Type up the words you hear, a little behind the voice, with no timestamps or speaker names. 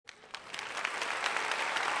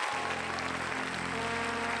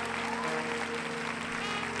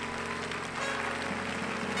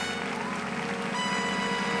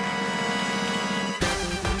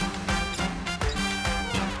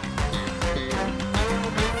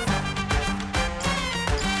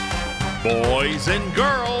Boys and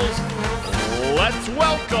girls, let's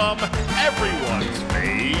welcome everyone's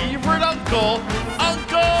favorite uncle,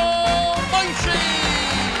 Uncle Moishy!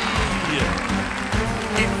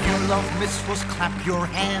 If you love mitzvahs, clap your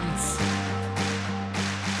hands.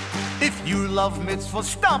 If you love mitzvahs,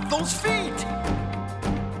 stomp those feet.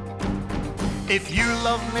 If you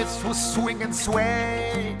love mitzvahs, swing and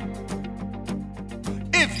sway.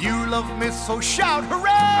 If you love mitzvahs, shout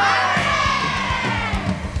hooray!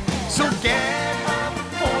 So get up,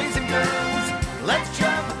 boys and girls, let's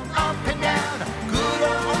jump up and down. Good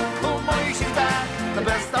old Uncle Moishy's back, the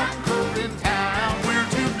best uncle in town. We're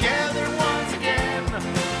together once again,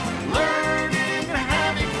 learning and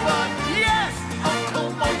having fun. Yes,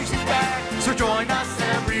 Uncle Moishy's back, so join us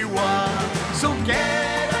everyone. So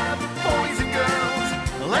get up, boys and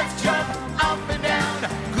girls, let's jump up and down.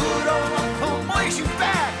 Good old Uncle Moishy's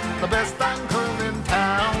back, the best uncle in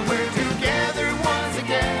town. We're together once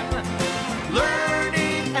again,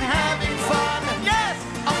 learning and having fun. Yes,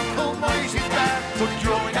 Uncle Moishy's back, so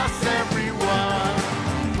join us everyone.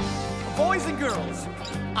 Boys and girls,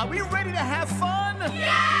 are we ready to have fun?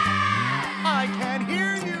 Yeah! I can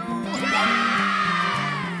hear you.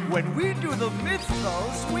 Yeah! When we do the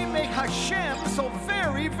mitzvahs, we make Hashem so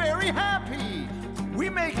very, very happy. We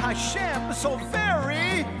make Hashem so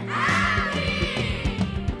very happy.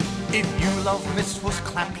 If you love mitzvahs,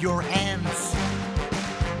 clap your hands.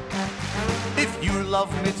 If you love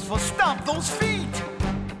mitzvahs, stomp those feet.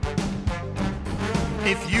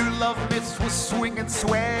 If you love mitzvahs, swing and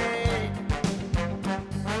sway.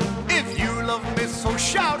 If you love mitzvahs,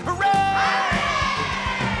 shout hooray!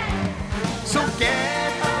 So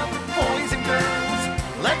get up, boys and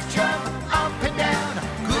girls, let's jump up and down.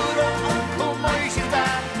 Good old Uncle Moishy's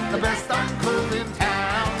back, the best uncle in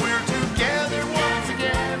town. We're together once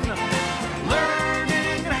again,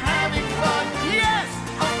 learning and having fun. Yes,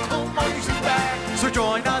 Uncle Moishy's back, so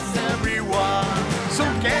join us everyone. So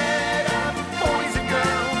get up, boys and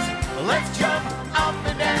girls, let's jump up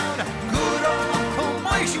and down. Good old Uncle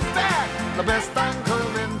Moishy's back, the best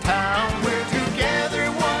uncle in town. We're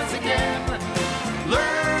together once again,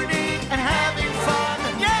 learning and having fun.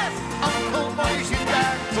 Yes, Uncle Moishy's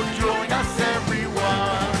back, so join us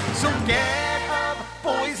everyone. So get up,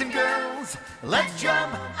 boys and girls, let's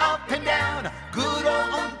jump up and down. Good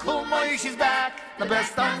old Uncle Moishy's back, the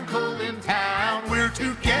best uncle in town. We're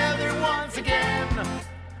together once again,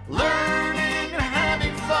 learning and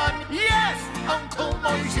having fun. Yes, Uncle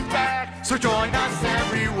Moishy's back, so join us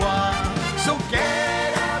everyone. So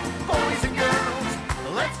get up, boys and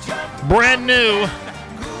girls, let's jump. Brand new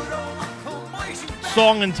Good old Uncle Moishy's back.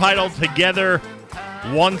 song entitled Together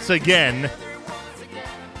Once Again,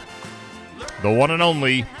 the one and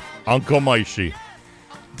only Uncle Moishy.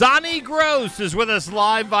 Donnie Gross is with us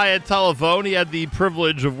live via telephone. He had the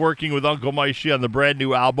privilege of working with Uncle Moishy on the brand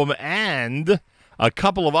new album and a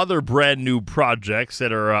couple of other brand new projects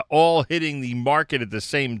that are all hitting the market at the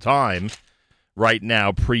same time right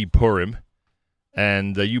now, pre-Purim.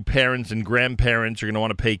 And you parents and grandparents are going to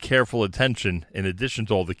want to pay careful attention in addition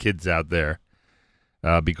to all the kids out there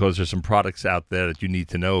because there's some products out there that you need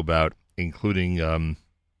to know about, including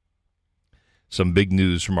some big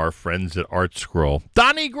news from our friends at Art Scroll.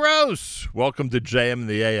 Donnie Gross, welcome to JM and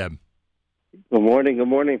the AM. Good morning, good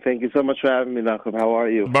morning. Thank you so much for having me, Nachum. How are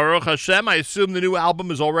you? Baruch Hashem, I assume the new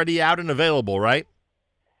album is already out and available, right?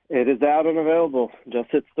 It is out and available. Just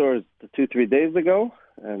hit stores 2-3 days ago,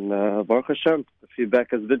 and Baruch Hashem, the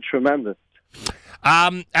feedback has been tremendous.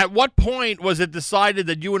 At what point was it decided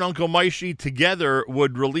that you and Uncle Moishy together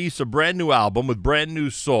would release a brand new album with brand new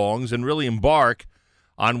songs and really embark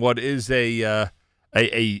on what is a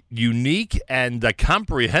unique and a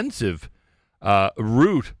comprehensive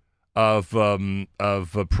route of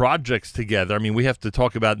projects together? I mean, we have to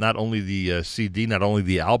talk about not only the CD, not only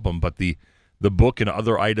the album, but the book and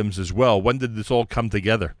other items as well. When did this all come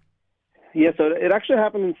together? Yeah, so it actually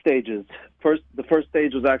happened in stages. The first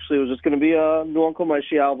stage was just going to be a new Uncle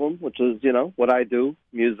Moishy album, which is, what I do,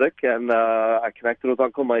 music, and I connected with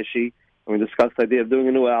Uncle Moishy, and we discussed the idea of doing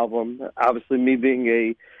a new album. Obviously, me being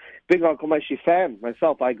a big Uncle Moishy fan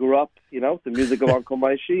myself, I grew up, the music of Uncle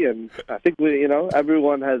Moishy, and I think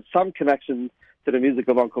everyone has some connection to the music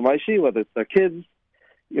of Uncle Moishy, whether it's their kids,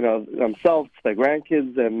 themselves, their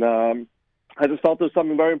grandkids, and I just felt there was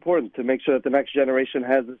something very important to make sure that the next generation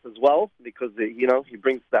has this as well, because he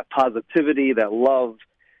brings that positivity, that love,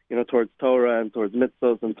 towards Torah and towards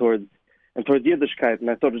mitzvahs and towards Yiddishkeit, and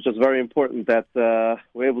I thought it was just very important that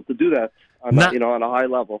we're able to do that on a high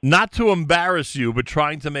level. Not to embarrass you, but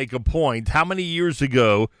trying to make a point. How many years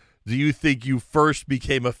ago do you think you first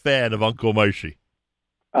became a fan of Uncle Moishy?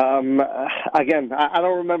 Again, I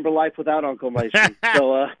don't remember life without Uncle Maishi.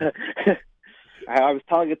 So I was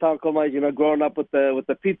telling it to Uncle Maishi, growing up with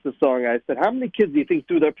the pizza song, I said, how many kids do you think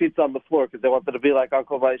threw their pizza on the floor because they wanted to be like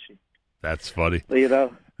Uncle Maishi? That's funny.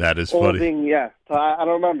 That is all funny. So I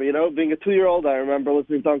don't remember, being a 2-year-old, I remember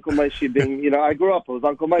listening to Uncle Maishi being, I grew up, it was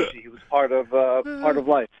Uncle Maishi. He was part of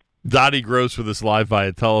life. Donnie Gross with us live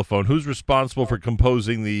via telephone. Who's responsible for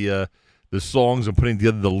composing the songs and putting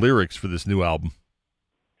together the lyrics for this new album?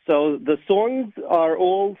 So the songs are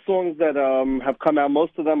all songs that have come out.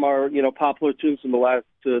 Most of them are, popular tunes from the last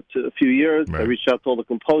to a few years. Right. I reached out to all the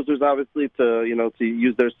composers, obviously, to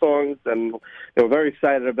use their songs, and they were very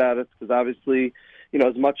excited about it because obviously,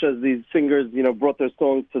 as much as these singers, brought their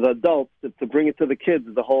songs to the adults, to bring it to the kids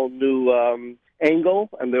is a whole new angle,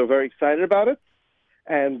 and they were very excited about it.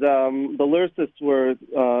 And the lyricists were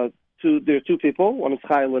there are two people. One is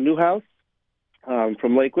Chayla Newhouse.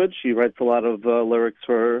 From Lakewood. She writes a lot of lyrics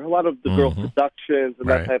for a lot of the girl productions and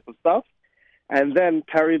that type of stuff. And then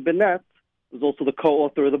Perry Bennett, who's also the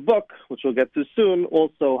co-author of the book, which we'll get to soon,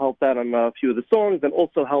 also helped out on a few of the songs and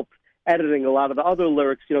also helped editing a lot of the other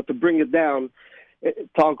lyrics, to bring it down.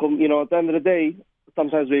 To Uncle, at the end of the day,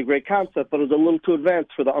 sometimes we have a great concept, but it was a little too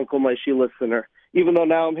advanced for the Uncle Maishi listener, even though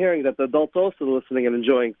now I'm hearing that the adults also are listening and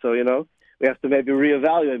enjoying. So, we have to maybe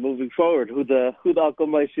reevaluate moving forward who the Uncle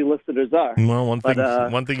Maishi listeners are. Well,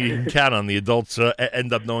 one thing you can count on, the adults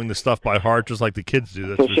end up knowing the stuff by heart, just like the kids do.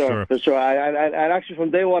 That's for sure. For sure. I actually, from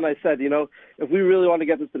day one, I said, if we really want to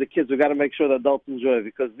get this to the kids, we got to make sure the adults enjoy it,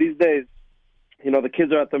 because these days, the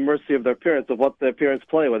kids are at the mercy of their parents, of what their parents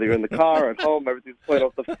play, whether you're in the car or at home, everything's played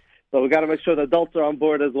off the. So we got to make sure the adults are on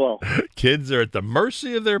board as well. Kids are at the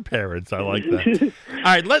mercy of their parents. I like that. All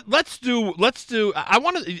right, let's do. I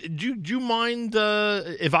want to. Do you mind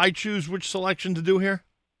if I choose which selection to do here?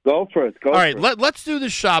 Go for it. All right, let's do the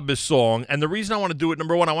Shabbos song. And the reason I want to do it,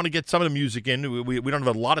 number one, I want to get some of the music in. We don't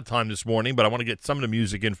have a lot of time this morning, but I want to get some of the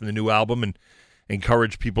music in from the new album and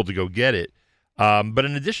encourage people to go get it. But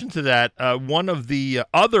in addition to that, one of the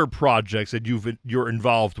other projects that you're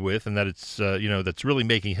involved with, and that it's that's really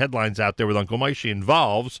making headlines out there with Uncle Maishi,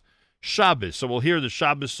 involves Shabbos. So we'll hear the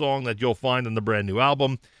Shabbos song that you'll find on the brand new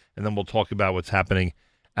album, and then we'll talk about what's happening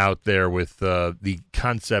out there with the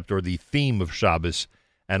concept or the theme of Shabbos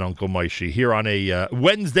and Uncle Maishi here on a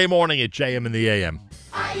Wednesday morning at JM in the AM.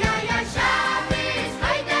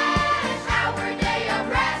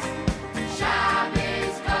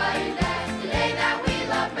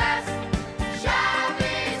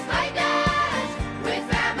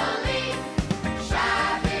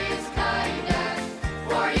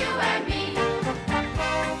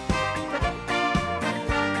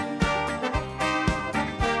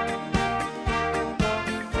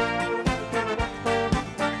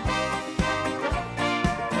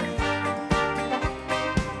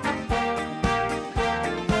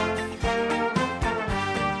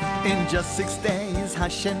 In just 6 days,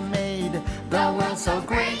 Hashem made the world so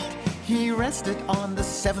great. He rested on the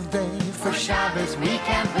 7th day. For Shabbos we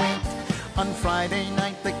can't wait. On Friday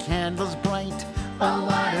night the candles bright. Oh,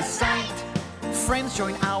 what a sight. Friends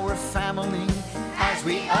join our family as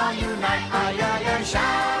we all unite. Ay, ay, ay,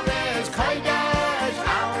 Shabbos Kodesh,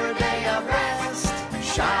 our day of rest.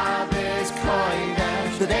 Shabbos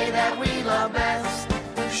Kodesh, the day that we love best.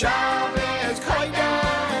 Shabbos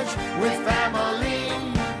Kodesh, with family.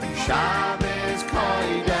 Shabbos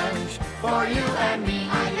Kodesh, for you and me.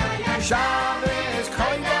 Shabbos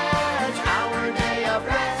Kodesh, our day of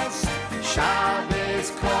rest.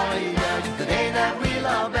 Shabbos Kodesh, the day that we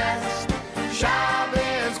love best.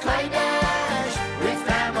 Shabbos Kodesh, with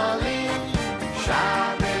family.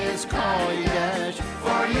 Shabbos Kodesh,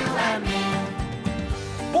 for you and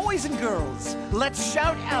me. Boys and girls, let's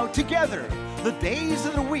shout out together the days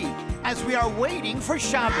of the week as we are waiting for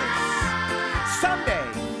Shabbos. Sunday,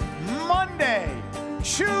 Monday,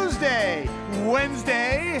 Tuesday,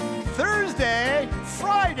 Wednesday, Thursday,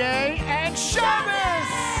 Friday, and Shabbos!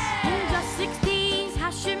 In just 6 days,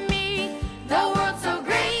 Hashem made the world so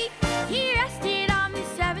great. He rested on the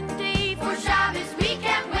 7th day. For Shabbos we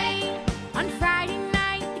can't wait. On Friday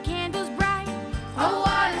night, the candles bright. Oh,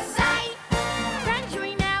 what a sight. Friends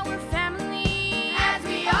join our family as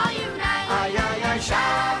we all unite. Ay, ay, ay,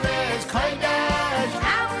 Shabbos Kodesh,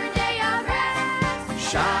 Our day of rest.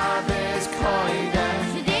 Shabbos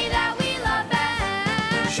Kodesh, The day that we love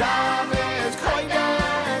best. Shabbos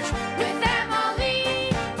Kodesh, With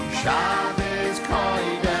family, Shabbos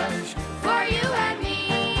Kodesh, for you and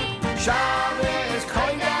me. Shabbos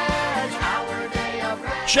Kodesh, our day of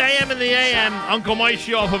rest. JM in the AM, Uncle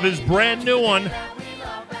Maishi off of his brand new one,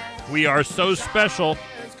 We Are So Special.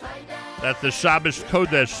 That's the Shabbos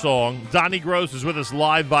Kodesh song. Donnie Gross is with us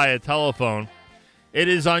live via telephone. It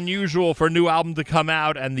is unusual for a new album to come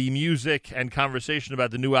out and the music and conversation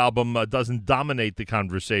about the new album doesn't dominate the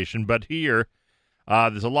conversation. But here,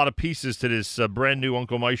 there's a lot of pieces to this brand new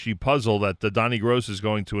Uncle Moishy puzzle that Donnie Gross is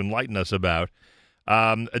going to enlighten us about.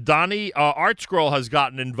 Donnie, Art Scroll has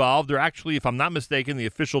gotten involved. They're actually, if I'm not mistaken, the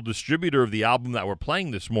official distributor of the album that we're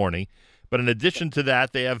playing this morning. But in addition to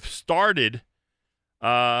that, they have started,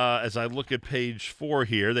 as I look at page 4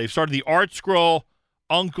 here, they've started the Art Scroll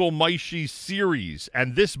Uncle Moishy series.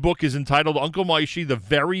 And this book is entitled Uncle Moishy, the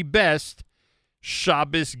Very Best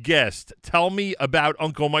Shabbos Guest. Tell me about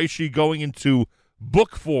Uncle Moishy going into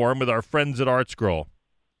book form with our friends at Art Scroll.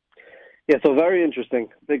 Yeah, so very interesting.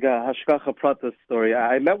 Big Hashkacha Pratis story.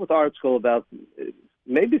 I met with Art Scroll about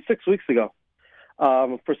maybe 6 weeks ago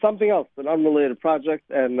for something else, an unrelated project.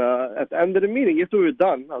 And at the end of the meeting, after we were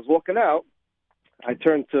done, I was walking out. I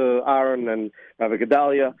turned to Aaron and Rabbi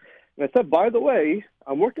Gedalia, and I said, by the way,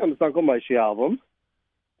 I'm working on this Uncle Moishy album,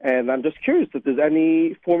 and I'm just curious if there's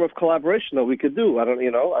any form of collaboration that we could do. I don't,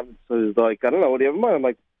 so he's like, I don't know, what do you have in mind? I'm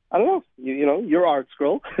like, I don't know. You're Art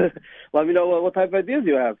Scroll. Let me know what type of ideas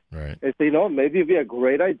you have. Right. They say, maybe it'd be a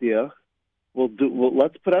great idea.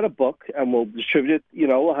 Let's put out a book and we'll distribute it.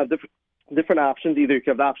 We'll have different options. Either you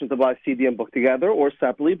can have the option to buy CD and book together or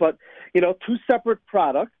separately, but, 2 separate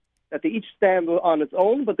products that they each stand on its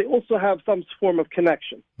own, but they also have some form of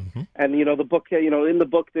connection. Mm-hmm. And, the book, in the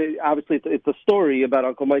book, obviously it's a story about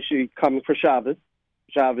Uncle Moishy coming for Shabbos,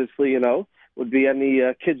 which obviously, would be any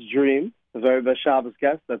kid's dream, the very best Shabbos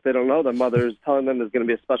guest that they don't know. Their mother is telling them there's going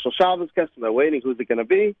to be a special Shabbos guest, and they're waiting, who's it going to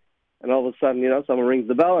be? And all of a sudden, someone rings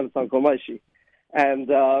the bell, and it's Uncle Moishy. And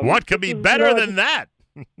what could be better than that?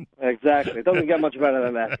 Exactly. It doesn't get much better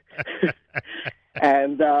than that.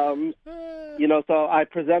 And, so I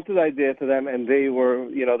presented the idea to them, and they were,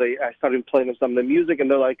 I started playing them some of the music, and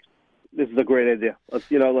they're like, this is a great idea. Let's,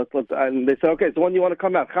 and they said, okay, so when do you want to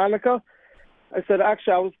come out? Hanukkah? I said,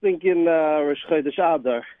 actually, I was thinking Rosh Chodesh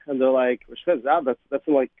Adar. And they're like, Rosh Chodesh Adar, that's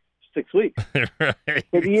in like 6 weeks. Right.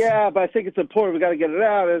 Said, yeah, but I think it's important. We got to get it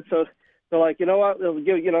out. And so they're like, you know what? They'll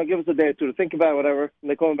give us a day or two to think about it, whatever. And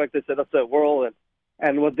they call me back. They said, that's it. We're all in.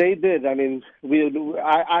 And what they did, I mean,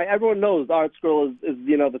 everyone knows Art Scroll is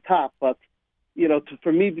the top, but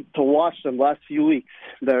for me to watch them last few weeks,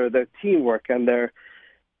 their teamwork and their,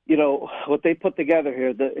 what they put together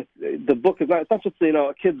here. The book is not, it's not just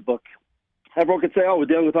a kid's book. Everyone could say, oh, we're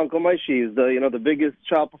dealing with Uncle Moishy. He's the biggest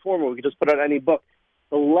child performer. We could just put out any book.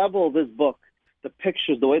 The level of this book, the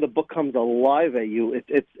pictures, the way the book comes alive at you,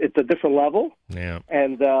 it's a different level. Yeah.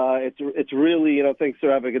 And it's really, thanks to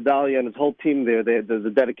Rabbi Gedalia and his whole team there,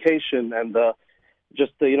 the dedication and the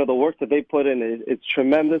work that they put in, it's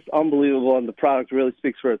tremendous, unbelievable, and the product really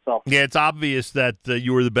speaks for itself. Yeah, it's obvious that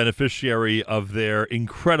you were the beneficiary of their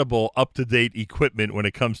incredible up-to-date equipment when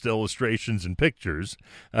it comes to illustrations and pictures,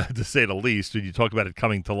 to say the least. When you talk about it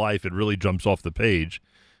coming to life, it really jumps off the page,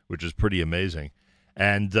 which is pretty amazing.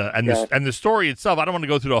 And the story itself, I don't want to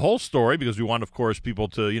go through the whole story because we want, of course, people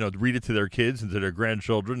to read it to their kids and to their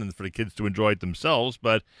grandchildren and for the kids to enjoy it themselves.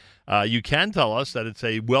 But you can tell us that it's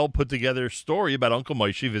a well put together story about Uncle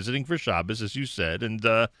Moishy visiting for Shabbos, as you said, and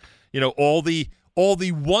all the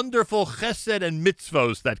wonderful chesed and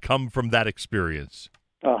mitzvos that come from that experience.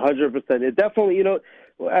 100%. It definitely,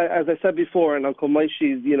 as I said before, and Uncle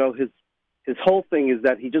Moishy's, his whole thing is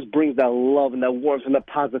that he just brings that love and that warmth and that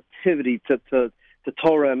positivity to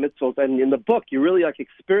Torah and mitzvot, and in the book, you're really like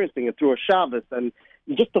experiencing it through a Shabbos, and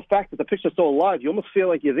just the fact that the picture's so alive, you almost feel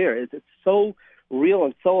like you're there. It's so real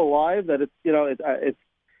and so alive that it's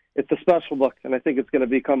a special book, and I think it's going to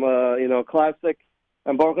become a classic.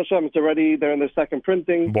 And Baruch Hashem, it's already they're in their second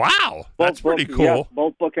printing. Wow, that's pretty cool. Yeah,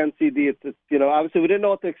 both book and CD. It's obviously we didn't know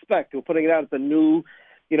what to expect. We're putting it out as a new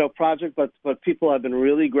project, but people have been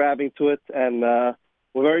really grabbing to it, and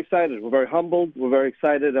we're very excited. We're very humbled. We're very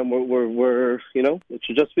excited, and we're it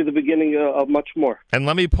should just be the beginning of much more. And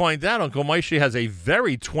let me point out, Uncle Moishy has a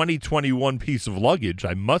very 2021 piece of luggage,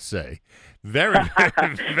 I must say. Very,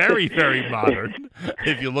 very, very modern.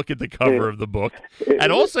 If you look at the cover of the book,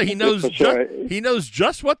 and also he knows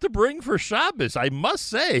just what to bring for Shabbos. I must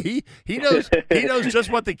say he knows just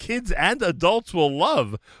what the kids and adults will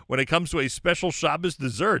love when it comes to a special Shabbos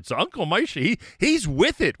dessert. So Uncle Moishy, he's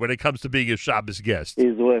with it when it comes to being a Shabbos guest.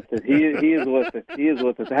 He's with it. He is with it. He is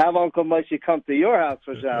with it. To have Uncle Moishy come to your house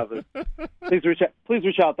for Shabbos, please reach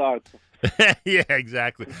out to Art. Yeah,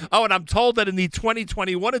 exactly. Oh, and I'm told that in the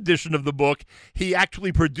 2021 edition of the book, he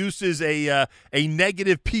actually produces a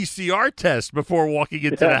negative PCR test before walking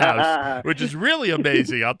into the house, which is really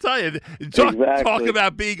amazing. I'll tell you. Talk Exactly.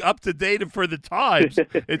 about being up to date and for the times.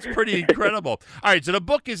 It's pretty incredible. All right, so the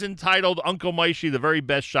book is entitled Uncle Moishy, the Very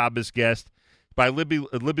Best Shabbos Guest, by Libby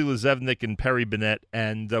Lazevnik and Perry Bennett,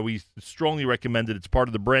 and we strongly recommend it. It's part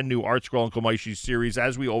of the brand new Art Scroll Uncle Moishy series.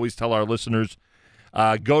 As we always tell our listeners,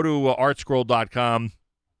 go to artscroll.com,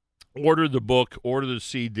 order the book, order the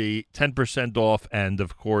CD, 10% off, and,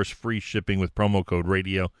 of course, free shipping with promo code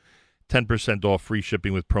radio. 10% off, free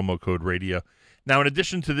shipping with promo code radio. Now, in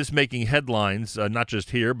addition to this making headlines, not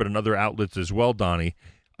just here, but in other outlets as well, Donnie,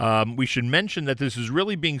 we should mention that this is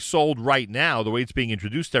really being sold right now, the way it's being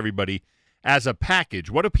introduced to everybody, as a package.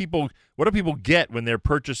 What do people get when they're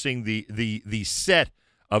purchasing the set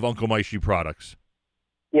of Uncle Moishy products?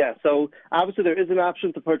 Yeah, so obviously there is an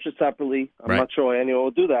option to purchase separately. I'm Right. not sure why anyone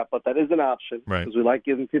will do that, but that is an option Right. because we like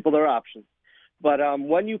giving people their options. But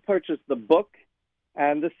when you purchase the book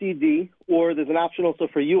and the CD, or there's an option also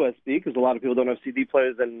for USB because a lot of people don't have CD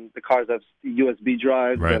players and the cars have USB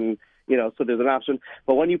drives, Right. and so there's an option.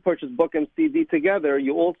 But when you purchase book and CD together,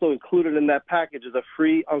 you also included in that package is a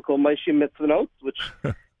free Uncle Moishy mitzvah notes, which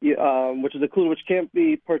which is included, which can't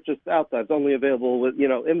be purchased outside. It's only available with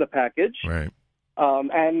in the package. Right.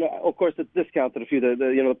 And of course, it's discounted a few.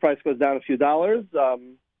 The price goes down a few dollars.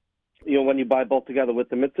 When you buy both together with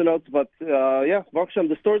the mitzvah notes. But Baruch Hashem,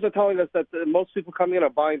 the stores are telling us that most people coming in are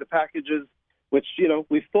buying the packages, which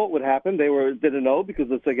we thought would happen. They didn't know because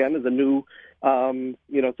this again is a new,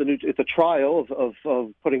 it's a trial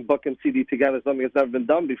of putting book and CD together, something that's never been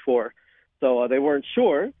done before. So they weren't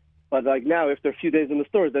sure. But like now, after a few days in the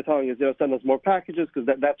stores, they're telling us, send us more packages because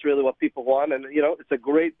that's really what people want. And it's a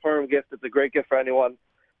great Purim gift. It's a great gift for anyone.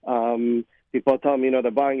 People are telling me,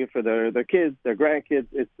 they're buying it for their kids, their grandkids.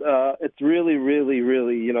 It's really, really,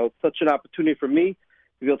 really, such an opportunity for me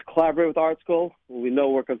to be able to collaborate with Art School. We know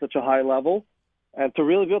work on such a high level, and to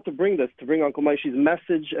really be able to bring Uncle Moishy's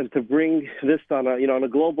message, and to bring this on a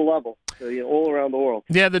global level, all around the world.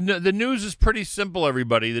 Yeah, the news is pretty simple,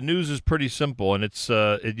 everybody. The news is pretty simple, and it's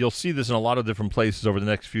you'll see this in a lot of different places over the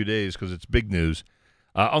next few days because it's big news.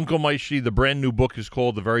 Uncle Moishy, the brand new book is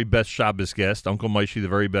called The Very Best Shabbos Guest. Uncle Moishy, The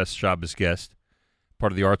Very Best Shabbos Guest,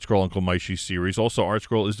 part of the Art Scroll Uncle Moishy series. Also, Art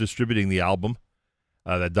Scroll is distributing the album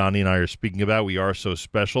that Donnie and I are speaking about. We Are So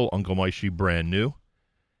Special, Uncle Moishy, brand new.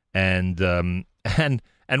 And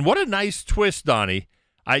what a nice twist, Donnie.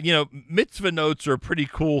 Mitzvah notes are a pretty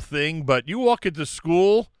cool thing, but you walk into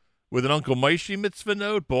school with an Uncle Moishy mitzvah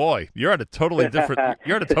note, boy, you're at a totally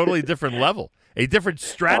different level, a different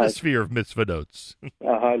stratosphere of mitzvah notes.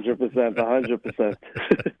 100%.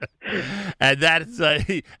 And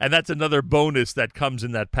that's another bonus that comes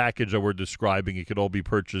in that package that we're describing. It could all be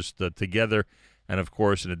purchased together. And, of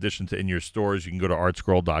course, in addition to in your stores, you can go to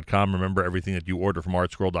artscroll.com. Remember, everything that you order from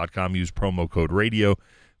artscroll.com, use promo code radio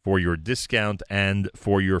for your discount and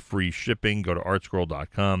for your free shipping. Go to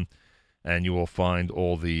artscroll.com, and you will find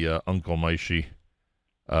all the Uncle Moishy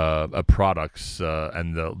products.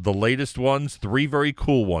 And the latest ones, 3 very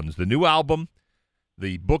cool ones. The new album,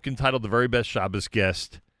 the book entitled The Very Best Shabbos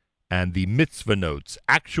Guest, and the mitzvah notes,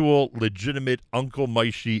 actual, legitimate Uncle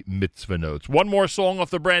Moishy mitzvah notes. One more song off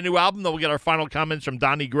the brand new album, then we'll get our final comments from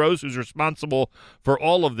Donnie Gross, who's responsible for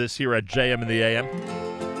all of this here at JM in the AM.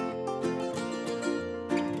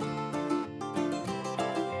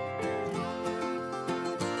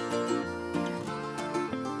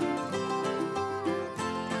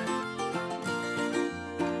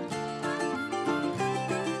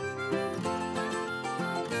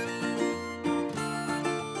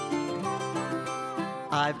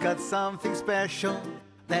 I've got something special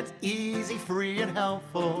that's easy, free, and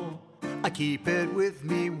helpful. I keep it with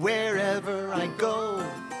me wherever I go.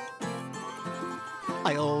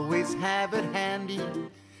 I always have it handy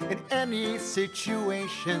in any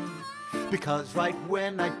situation, because right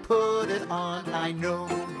when I put it on, I know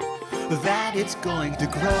that it's going to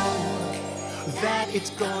grow, that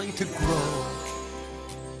it's going to grow.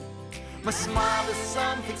 My smile is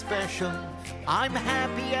something special. I'm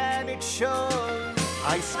happy and it shows.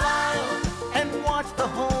 I smile and watch the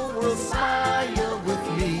whole world smile with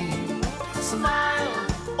me. Smile,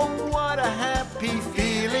 oh what a happy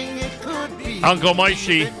feeling it could be. Uncle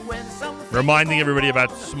Moishy reminding everybody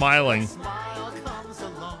about smiling.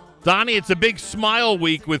 Donnie, it's a big smile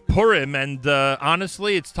week with Purim, and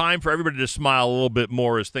honestly, it's time for everybody to smile a little bit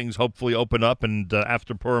more as things hopefully open up, and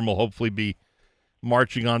after Purim will hopefully be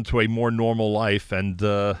marching on to a more normal life, and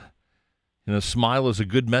smile is a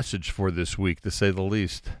good message for this week, to say the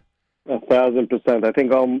least. Well, 1,000%. I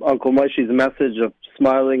think Uncle Moishi's message of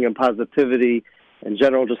smiling and positivity and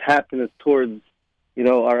general just happiness towards,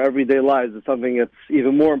 our everyday lives is something that's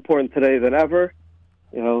even more important today than ever,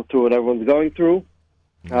 through what everyone's going through.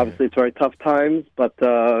 Yeah. Obviously, it's very tough times, but,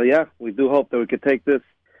 we do hope that we could take this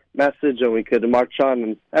message and we could march on,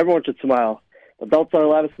 and everyone should smile. Adults are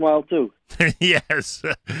allowed to smile, too. Yes,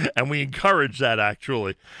 and we encourage that,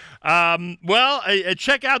 actually.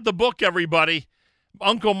 Check out the book, everybody.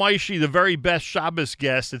 Uncle Moishi, the very best Shabbos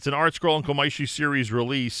guest. It's an Art Scroll Uncle Moishi series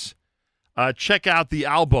release. Check out the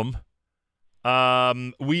album,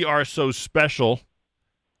 We Are So Special.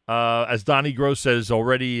 As Donnie Gross says,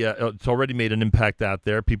 it's already made an impact out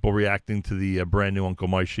there. People reacting to the brand new Uncle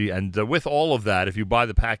Moishi. And with all of that, if you buy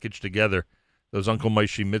the package together, those Uncle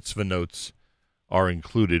Moishi mitzvah notes are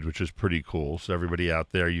included, which is pretty cool. So everybody out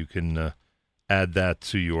there, you can add that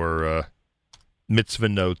to your mitzvah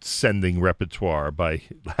notes sending repertoire by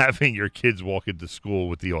having your kids walk into school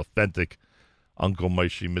with the authentic Uncle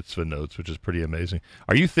Moishi mitzvah notes, which is pretty amazing.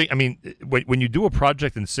 When you do a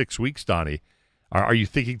project in 6 weeks, Donnie, are you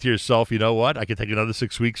thinking to yourself, you know what, I could take another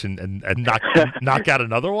 6 weeks and knock out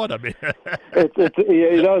another one? I mean,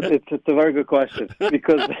 it's a very good question,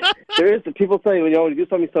 because there is, people say, when you do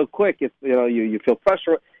something so quick, it's, you feel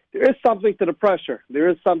pressure. There is something to the pressure. There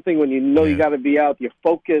is something when you got to be out, you're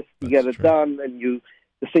focused, you get it done, and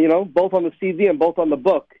both on the CD and both on the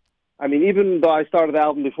book. I mean, even though I started the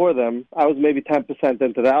album before them, I was maybe 10%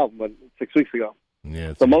 into the album 6 weeks ago.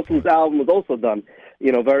 Yeah, so most of this album was also done,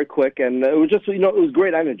 very quick, and it was just, it was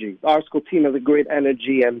great energy. Our school team has a great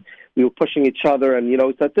energy, and we were pushing each other, and,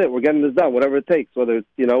 that's it. We're getting this done, whatever it takes, whether it's,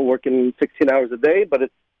 working 16 hours a day, but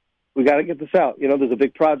we got to get this out. There's a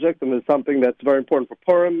big project, and there's something that's very important for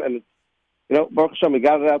Purim, and, Baruch Hashem, we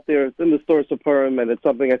got it out there. It's in the stores for Purim, and it's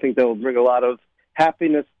something I think that will bring a lot of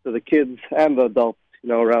happiness to the kids and the adults,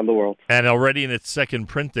 around the world. And already in its second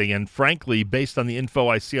printing, and frankly, based on the info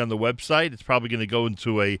I see on the website, it's probably going to go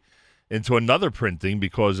into another printing,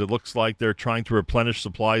 because it looks like they're trying to replenish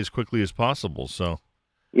supply as quickly as possible. So,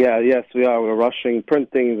 yes, we are. We're rushing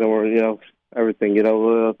printings, and we're everything.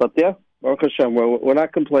 But yeah, Baruch Hashem, we're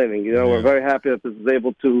not complaining. We're very happy that this is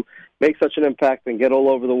able to make such an impact and get all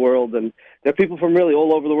over the world. And there are people from really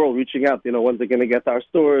all over the world reaching out. When's it going to get to our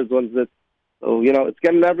stores? When's it? So, it's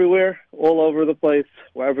getting everywhere, all over the place.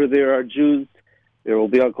 Wherever there are Jews, there will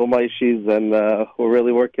be Uncle Moishi's, and we're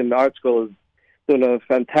really working. Art Scroll is doing a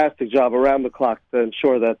fantastic job around the clock to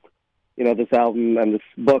ensure that, this album and this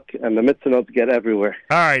book and the mitzvah notes get everywhere.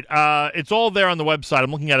 All right. It's all there on the website.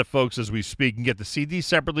 I'm looking at it, folks, as we speak. You can get the CD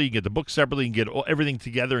separately. You can get the book separately. You can get everything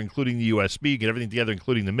together, including the USB. You can get everything together,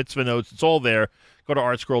 including the mitzvah notes. It's all there. Go to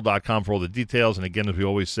artscroll.com for all the details. And again, as we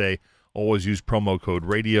always say, always use promo code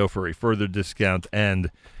radio for a further discount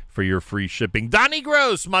and for your free shipping. Donnie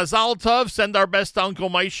Gross, Mazal Tov, send our best to Uncle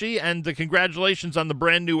Moishi, and congratulations on the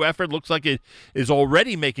brand new effort. Looks like it is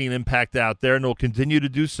already making an impact out there, and will continue to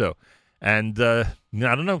do so. And I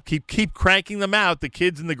don't know, keep cranking them out. The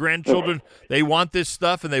kids and the grandchildren, they want this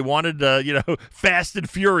stuff, and they want it, fast and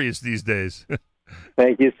furious these days.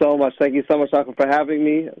 Thank you so much. Thank you so much, Malcolm, for having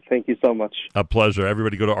me. Thank you so much. A pleasure.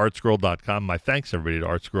 Everybody go to artscroll.com. My thanks, everybody, to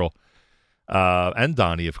Artscroll. And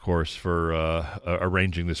Donnie, of course, for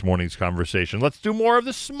arranging this morning's conversation. Let's do more of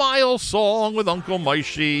the Smile Song with Uncle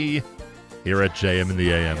Moishi here at JM in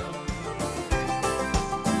the AM.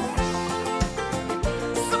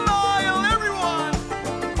 Smile, everyone!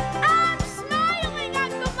 I'm smiling,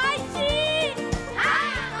 Uncle Moishi. Hi,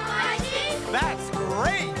 Uncle Moishi. That's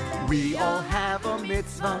great! We all have a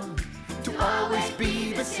mitzvah to always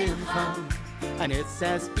be the simcha, and it's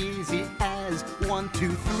as easy as 1, 2,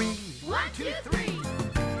 3. 1, 2, 3.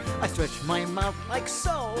 I stretch my mouth like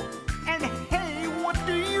so, and hey, what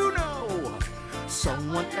do you know?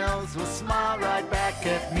 Someone else will smile right back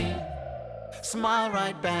at me, smile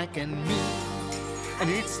right back at me, and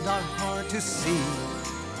it's not hard to see.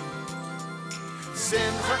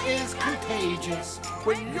 Simcha is contagious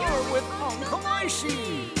when you're with Uncle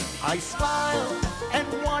Moishi. I smile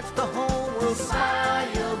and watch the whole world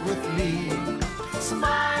smile with me.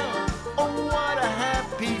 Smile, oh what a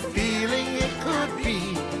happy feeling it could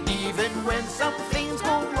be. Even when some things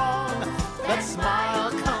go wrong, that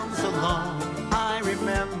smile comes along. I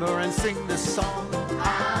remember and sing this song.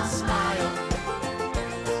 I'll smile,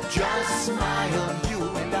 just smile, you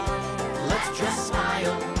and I. Let's just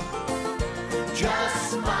smile,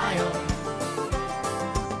 just smile.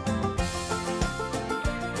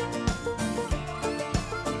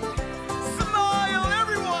 Smile,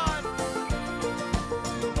 everyone!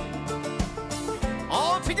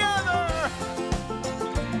 All together!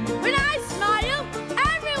 When I smile,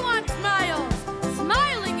 everyone smiles.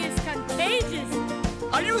 Smiling is contagious.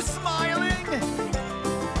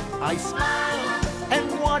 I smile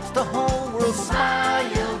and watch the whole world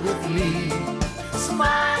smile with me.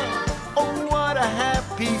 Smile, oh what a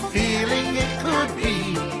happy feeling it could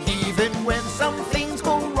be. Even when some things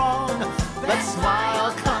go wrong, that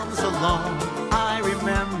smile comes along. I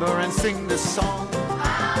remember and sing this song.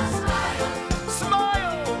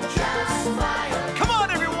 Smile, just smile. Come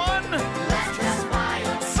on everyone, let's just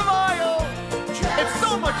smile. Smile, it's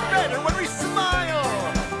so much better when